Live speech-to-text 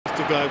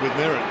to go with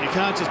Merritt. You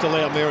can't just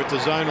allow Merritt to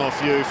zone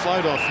off you,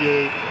 float off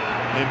you,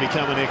 and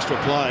become an extra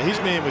player. His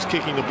man was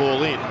kicking the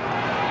ball in,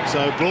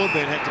 so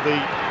Broadbent had to be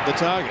the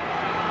target.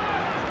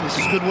 This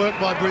is good work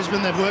by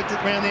Brisbane. They've worked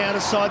it round the outer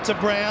side to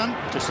Brown.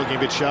 Just looking a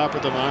bit sharp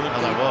at the moment.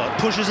 Oh, they what?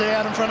 Pushes it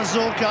out in front of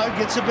Zorko,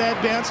 gets a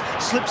bad bounce,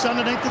 slips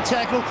underneath the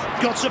tackle,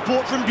 got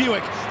support from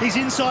Bewick. He's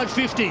inside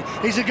 50.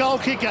 He's a goal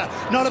kicker.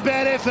 Not a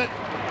bad effort.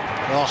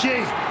 Oh.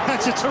 Gee,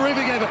 that's a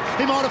terrific effort.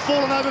 He might have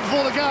fallen over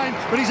before the game,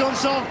 but he's on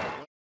song.